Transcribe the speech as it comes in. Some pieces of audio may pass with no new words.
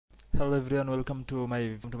Hello everyone, welcome to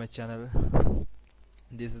my channel.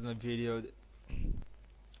 This is my video.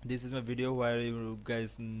 This is my video where you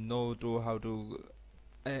guys know to how to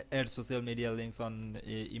add social media links on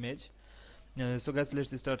image. So guys,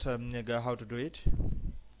 let's start how to do it.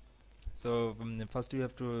 So first you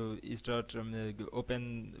have to start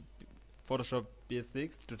open Photoshop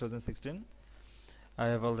PS6 2016. I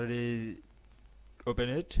have already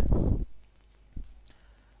opened it.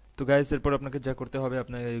 তো guys এরপর আপনাকে যা করতে হবে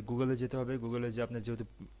আপনাকে গুগলে যেতে হবে। গুগলে যে আপনার যেহেতু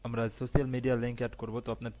আমরা সোশ্যাল মিডিয়া লিংক অ্যাড করব তো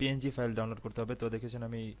আপনার পিএনজি ফাইল ডাউনলোড করতে হবে। তো দেখেছেন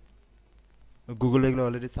আমি গুগলে এগুলো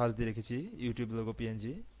অলরেডি সার্চ দিয়ে রেখেছি, ইউটিউব লোগো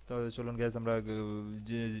পিএনজি। তো চলুন গাইস আমরা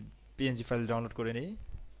যে পিএনজি ফাইল ডাউনলোড করে নিই।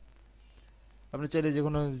 আপনি চাইলে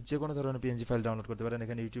যে কোনো ধরনের পিএনজি ফাইল ডাউনলোড করতে পারেন।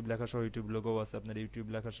 এখানে ইউটিউব লেখা সহ ইউটিউব লোগো আছে, আপনার ইউটিউব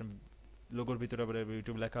লেখা লোগোর ভিতরে আবার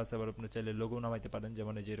ইউটিউব লেখা আছে, আবার আপনি চাইলে লোগো নামাইতে পারেন,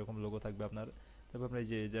 যেমন এই যে এরকম লোগো থাকবে আপনার। তারপর আপনি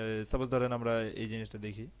যে সাপোজ ধরেন আমরা এই জিনিসটা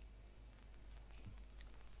দেখি,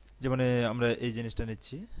 যেমন আমরা এই জিনিসটা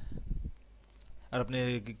নিচ্ছি। আর আপনি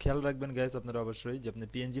খেয়াল রাখবেন গাইস আপনারা অবশ্যই যে আপনি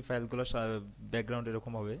পিএনজি ফাইলগুলো ব্যাকগ্রাউন্ড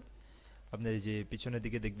এরকম হবে। আপনি এই যে পিছনের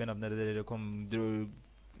দিকে দেখবেন আপনাদের এরকম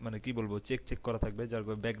মানে কি বলবো চেক করা থাকবে, যার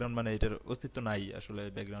ব্যাকগ্রাউন্ড মানে এটার অস্তিত্ব নাই আসলে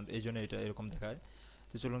ব্যাকগ্রাউন্ড, এই জন্য এটা এরকম দেখায়।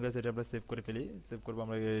 তো চলুন গাইস এটা আমরা সেভ করে ফেলি। সেভ করবো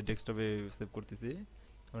আমরা ডেস্কটপে সেভ করতেছি।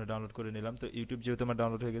 আমরা ডাউনলোড করে নিলাম। তো ইউটিউব যেহেতু আমার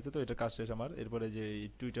ডাউনলোড হয়ে গেছে তো এটা কাজ শেষ আমার। এরপরে যে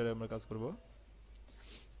টুইটারে আমরা কাজ করব।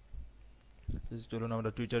 তো চলুন আমরা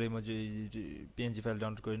Twitter emoji PNG file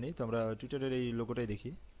download করে নিই। তো আমরা টুইটারের এই লোগোটাই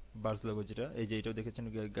দেখি, বার্স লোগো যেটা, এই যে এটাও দেখেছেন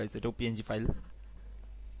গাইস, এটাও পিএনজি ফাইল।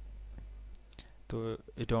 তো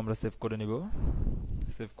এটাও আমরা সেভ করে নিব।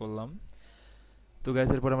 সেভ করলাম। তো গাইস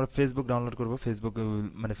এরপর আমরা ফেসবুক ডাউনলোড করব।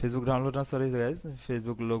 ফেসবুক ডাউনলোড না, sorry guys,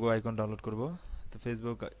 Facebook logo icon download করব। তো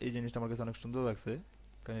ফেসবুক এই জিনিসটা আমার কাছে অনেক সুন্দর লাগছে,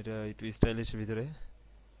 কারণ এটা একটু স্টাইলিশের ভিতরে।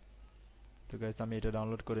 তো গাইস আমি এটা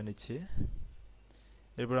ডাউনলোড করে নিচ্ছি।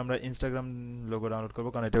 এরপর আমরা ইনস্টাগ্রাম লোগো ডাউনলোড করব,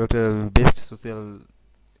 কারণ এটা একটা বেস্ট সোশ্যাল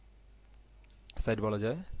সাইট বলা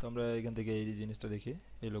যায়। তো আমরা এখান থেকে এই জিনিসটা দেখি,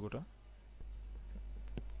 এই লোগোটা।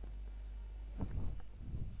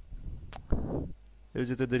 এর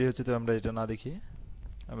যেহেতু দেরি হচ্ছে তো আমরা এটা না দেখি,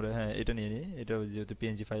 আমরা এটা নিয়ে নিই। এটা যেহেতু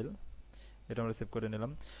পিএনজি ফাইল, এটা আমরা সেভ করে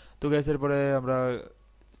নিলাম। তো গ্যাস এরপরে আমরা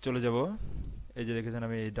চলে যাব। এই যে দেখেছেন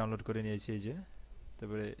আমি ডাউনলোড করে নিয়েছি, এই যে।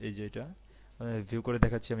 তারপরে এই যে এটা ভিউ করে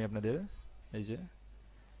দেখাচ্ছি আমি আপনাদের। এই যে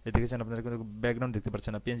দেখেছেন আপনারা কিন্তু ব্যাকগ্রাউন্ড দেখতে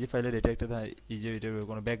পাচ্ছেন না পিএনজি ফাইলের, এটা একটা এই যে এটার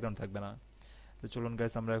কোনো ব্যাকগ্রাউন্ড থাকবে না। তো চলুন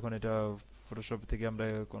গাইস আমরা এখন এটা ফটোশপ থেকে আমরা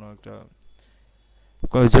কোনো একটা,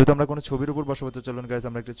 যেহেতু আমরা কোনো ছবির উপর বসাবো, তো চলুন গাইস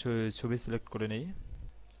আমরা একটা ছবি সিলেক্ট করে নেই।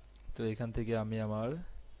 তো এখান থেকে আমি আমার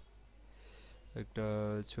একটা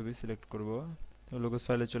ছবি সিলেক্ট করব। তো লোগোস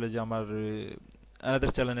ফাইলে চলে যে আমার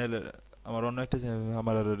আনাদার চ্যানেল, আমার অন্য একটা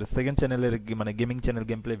আমার সেকেন্ড চ্যানেলের মানে gaming channel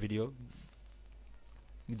game play video,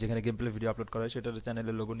 যেখানে গেম প্লে ভিডিও আপলোড করা হয় সেটার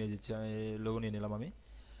চ্যানেলের লোগো নিয়ে যাচ্ছি আমি, লোগো নিয়ে নিলাম আমি।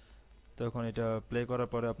 তখন এটা প্লে করার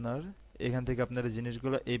পরে আপনার এখান থেকে আপনার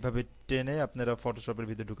জিনিসগুলো এইভাবে টেনে আপনারা ফটোশপের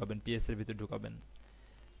ভিতরে ঢুকাবেন, পিএস এর ভিতরে ঢুকাবেন।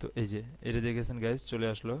 তো এই যে এটা দেখেছেন গাইস চলে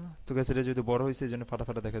আসলো। তো গাইস এটা যেহেতু বড় হয়েছে এই জন্য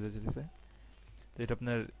ফাটা দেখা যাচ্ছে। তো এটা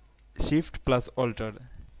আপনার শিফট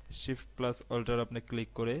প্লাস অল্টার আপনি ক্লিক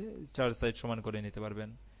করে চার সাইড সমান করে নিতে পারবেন।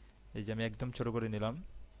 এই যে আমি একদম ছোট করে নিলাম।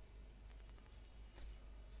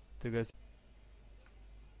 তো গাইস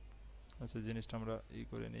আচ্ছা জিনিসটা আমরা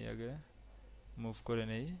করে নিই, আগে মুভ করে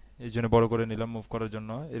নেই, এই জন্য বড় করে নিলাম মুভ করার জন্য।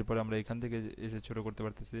 এরপরে আমরা এখান থেকে এসে ছোট করতে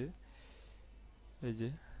পারতেছি। এই যে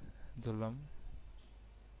ধরলাম,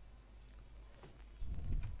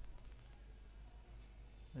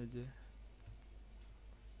 এই যে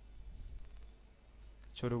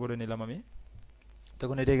ছোট করে নিলাম আমি।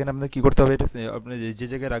 তখন এটা এখানে আপনার কী করতে হবে, এটা আপনি যে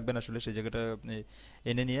জায়গায় রাখবেন আসলে সেই জায়গাটা আপনি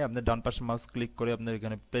এনে নিয়ে আপনার ডান পাশে মাউস ক্লিক করে আপনার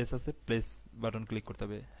এখানে প্লেস আছে, প্লেস বাটন ক্লিক করতে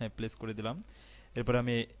হবে। প্লেস করে দিলাম। এরপর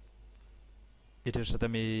আমি এটার সাথে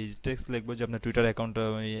আমি টেক্সট লিখবো যে আপনার টুইটার অ্যাকাউন্টটা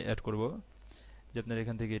আমি অ্যাড করব। যে আপনার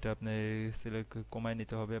এখান থেকে এটা আপনি সিলেক্ট কমায়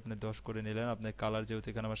নিতে হবে। আপনি 10 করে নিলেন। আপনার কালার যেহেতু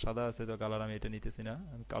এখানে আমার সাদা আছে তো কালার আমি এটা নিতেছি না,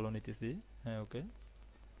 আমি কালো নিতেছি। ওকে,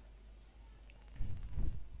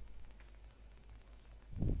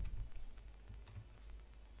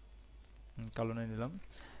 কালো নিয়ে নিলাম।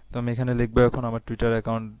 তো আমি এখানে লিখবো এখন আমার টুইটার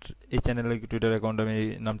অ্যাকাউন্ট, এই চ্যানেলের টুইটার অ্যাকাউন্ট আমি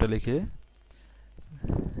নামটা লিখে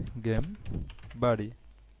গেম বাড়ি,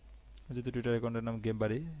 যেহেতু টুইটার অ্যাকাউন্টের নাম গেম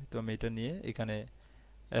বাড়ি, তো আমি এটা নিয়ে এখানে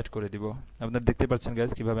অ্যাড করে দিব। আপনারা দেখতে পাচ্ছেন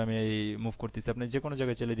গাইজ কীভাবে আমি এই মুভ করতেছি। আপনি যে কোনো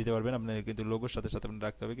জায়গায় চলে দিতে পারবেন, আপনার কিন্তু লোগোর সাথে সাথে আপনি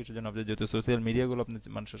রাখতে হবে কিছু জন্য, আপনি যেহেতু সোশ্যাল মিডিয়াগুলো আপনি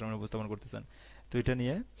মানুষের সামনে উপস্থাপন করতেছেন। তো এটা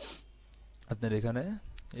নিয়ে আপনার এখানে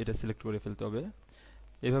এটা সিলেক্ট করে ফেলতে হবে।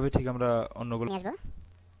 এভাবে ঠিক আমরা অন্যগুলো নিয়ে আসবো,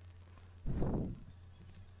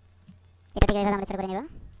 এটা ঠিক এইভাবে আমরা ছোট করে নেব।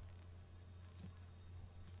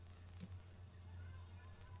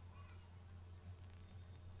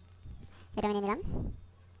 এটা আমি নিয়ে নিলাম।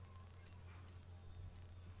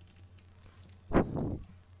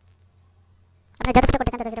 আপনারা যত ছোট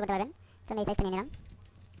করতে চান তত ছোট করতে পারবেন। তো আমি এই সাইজটা নিয়ে নিলাম।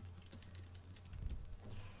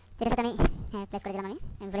 এটার সাথে আমি প্লেস করে দিলাম।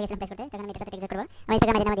 আমি ভুলে গেছিলাম প্লেস করতে, তখন আমি এটার সাথে টেক্সট করব। আমার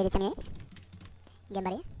ইনস্টাগ্রাম আইডি নাম্বার দিয়ে দিচ্ছি আমি গেম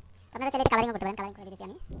বাড়ি। আপনারা চাইলে এটা কালারিংও করতে পারেন, কালারিং করে দিয়েছি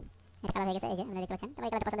আমি। এটা কালার হয়ে গেছে, এই যে আপনারা দেখতে পাচ্ছেন। তো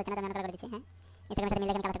এই কালারটা পছন্দ হচ্ছে না, তো আমি কালার করে দিচ্ছি। হ্যাঁ, ইনস্টাগ্রামের সাথে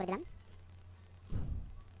মিলে আমি কালার করে দিলাম।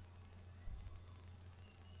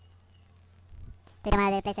 তো এটা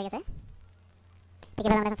আমাদের প্লেস হয়ে গেছে। ঠিক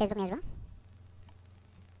এভাবে আমরা এখন ফেসবুক নিয়ে আসবো।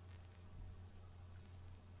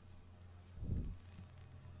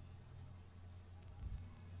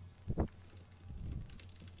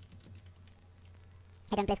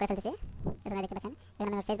 এটা আমি প্লেস করে ফেলতেছি, আপনারা দেখতে পাচ্ছেন।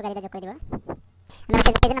 এখন আমি ফেসবুক আইডিটা যোগ করে দিব। আমি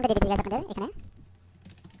ফেসবুক পেজের নামটা দিয়ে দিচ্ছি আপনাদের এখানে।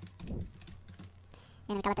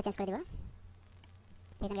 এখানে কালারটা চেঞ্জ করে দিব।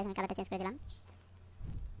 পেজের আমি কালারটা চেঞ্জ করে দিলাম।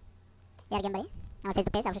 ইয়ার গেম বাড়ি আমার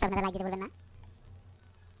ফেসবুক পেজ, অবশ্যই আপনারা লাইক দিতে ভুলবেন না।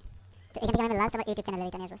 তো এখান থেকে আমি লাস্ট আমার ইউটিউব চ্যানেলে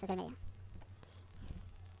এটা নিয়ে আসবো, সোশ্যাল মিডিয়া।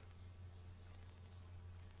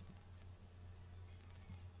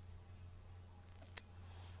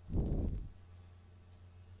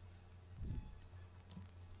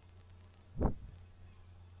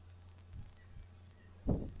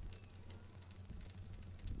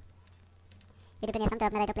 ইউটিউবে নিয়ে আসলাম, তো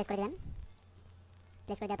আপনারা এটা প্লেস করে দেবেন।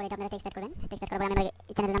 প্লেস করে দেওয়ার পরে এটা আপনারা টেক্সট করবেন। টেক্সট করার পরে আমি আমার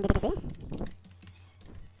চ্যানেলের নাম দিয়ে দিতেছি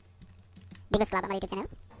বিগস ক্লাব, আমার ইউটিউব চ্যানেল।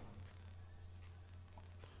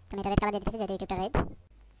 তো আমি এটা রেড কালার দিয়ে দিতেছি, যেহেতু ইউটিউবটা রেড।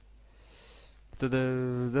 তো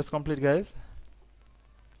দ্যাটস কমপ্লিট গাইস।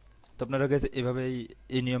 তো আপনারা গাইস এভাবেই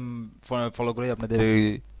এই নিয়ম ফলো করে আপনাদের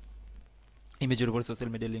ইমেজের উপর সোশ্যাল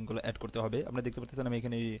মিডিয়া লিঙ্কগুলো অ্যাড করতে হবে। আপনারা দেখতে পাচ্ছেন আমি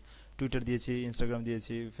এখানে টুইটার দিয়েছি, ইনস্টাগ্রাম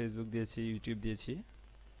দিয়েছি, ফেসবুক দিয়েছি, ইউটিউব দিয়েছি।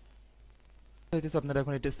 হইতেছে আপনারা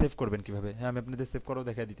এখন এটা সেভ করবেন কিভাবে। হ্যাঁ, আমি আপনাদের সেভ করাও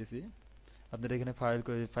দেখা দিতেছি। আপনারা এখানে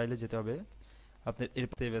ফাইলে যেতে হবে, আপনি এর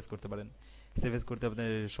সেভ এস করতে পারেন। সেভ এস করতে আপনার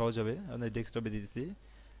সহজ হবে। আপনার ডেস্কটপে দিয়ে দিচ্ছি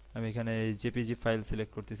আমি, এখানে জেপিজি ফাইল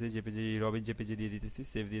সিলেক্ট করতেছি, জেপিজি রবিন জেপিজি দিয়ে দিতেছি,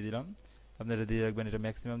 সেভ দিয়ে দিলাম। আপনারা দিয়ে রাখবেন, এটা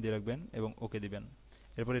ম্যাক্সিমাম দিয়ে রাখবেন এবং ওকে দিবেন।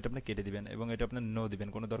 এরপর এটা আপনি কেটে দিবেন এবং এটা আপনার নো দিবেন,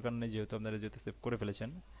 কোনো দরকার নেই যেহেতু আপনারা সেভ করে ফেলেছেন।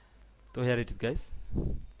 তো হেয়ার ইট ইজ গাইস,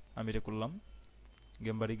 আমি এটা করলাম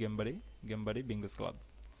গেমবাড়ি বিঙ্গোস club.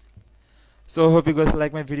 So hope you guys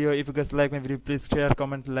like my video. If you guys like my video, please share,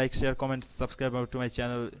 comment, subscribe to my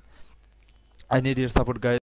channel. I need your support guys.